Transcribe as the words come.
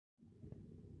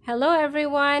Hello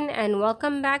everyone and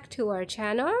welcome back to our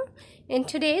channel. In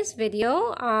today's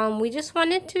video, we just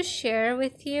wanted to share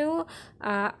with you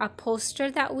a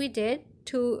poster that we did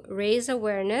to raise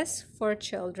awareness for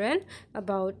children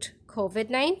about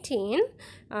COVID-19.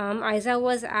 Isa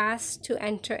was asked to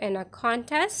enter in a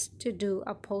contest to do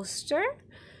a poster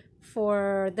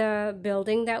for the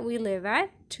building that we live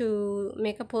at, to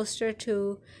make a poster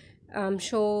to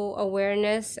show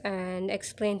awareness and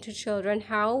explain to children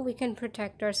how we can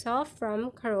protect ourselves from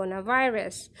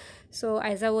coronavirus. So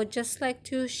Isa would just like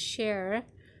to share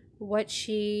what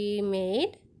she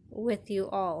made with you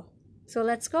all. So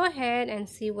let's go ahead and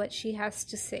see what she has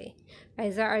to say.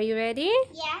 Isa, are you ready?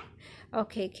 Yeah.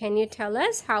 Okay, can you tell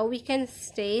us how we can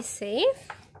stay safe?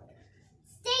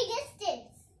 Stay distance.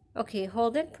 Okay,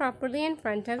 hold it properly in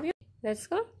front of you. Let's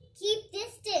go. Keep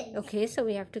distance. Okay, so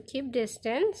we have to keep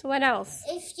distance. What else?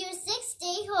 If you're sick,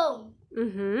 stay home.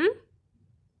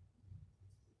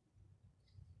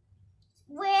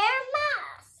 Wear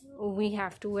mask. We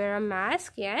have to wear a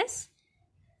mask, yes.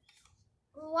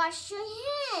 Wash your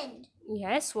hand.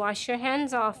 Yes, wash your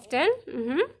hands often.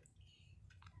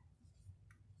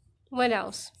 What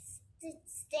else?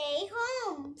 Stay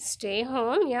home. Stay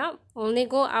home, yeah. Only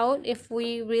go out if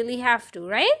we really have to,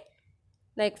 right?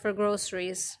 Like for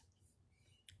groceries.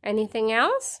 Anything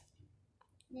else?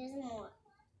 There's more.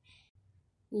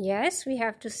 Yes, we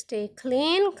have to stay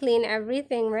clean. Clean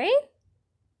everything, right?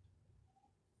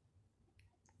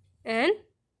 And?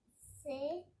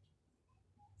 Safe.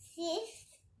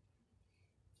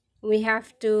 We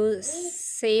have to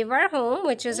save our home,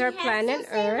 which is our planet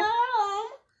Earth.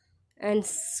 And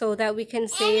so that we can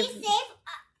save... And we save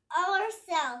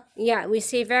ourselves. Yeah, we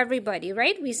save everybody,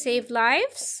 right? We save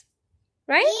lives,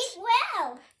 right? Eat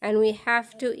well. And we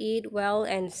have to eat well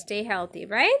and stay healthy,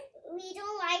 right? We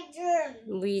don't like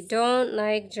germs. We don't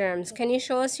like germs. Can you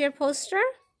show us your poster?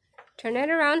 Turn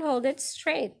it around, hold it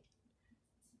straight.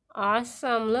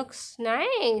 Awesome, looks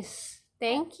nice.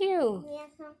 Thank you.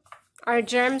 Yeah. Are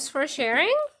germs for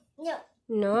sharing? No.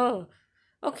 No.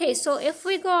 Okay, so if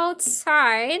we go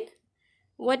outside,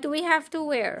 what do we have to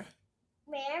wear?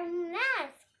 Wear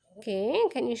mask. Okay,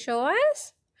 can you show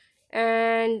us?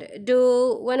 And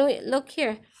when we look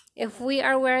here, if we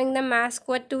are wearing the mask,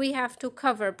 what do we have to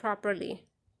cover properly?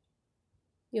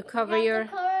 You cover your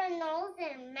nose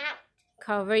and mouth.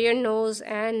 Cover your nose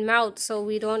and mouth so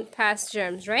we don't pass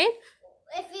germs, right?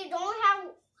 If you don't have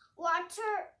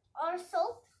water or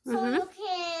soap, so you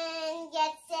can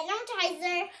get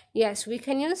sanitizer. Yes, we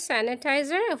can use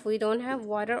sanitizer if we don't have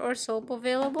water or soap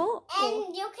available.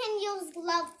 And you can use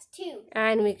gloves too.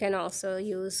 And we can also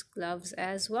use gloves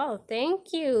as well.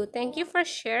 Thank you. Thank you for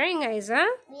sharing, Isa.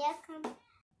 Welcome.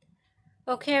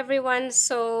 Okay, everyone.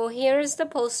 So here is the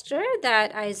poster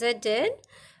that Isa did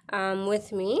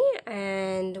with me.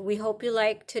 And we hope you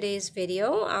liked today's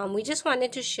video. We just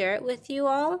wanted to share it with you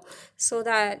all so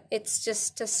that it's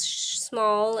just a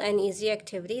small and easy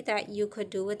activity that you could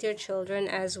do with your children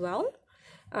as well.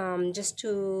 Just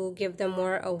to give them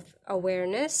more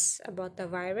awareness about the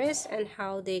virus and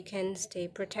how they can stay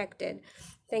protected.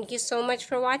 Thank you so much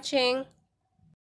for watching.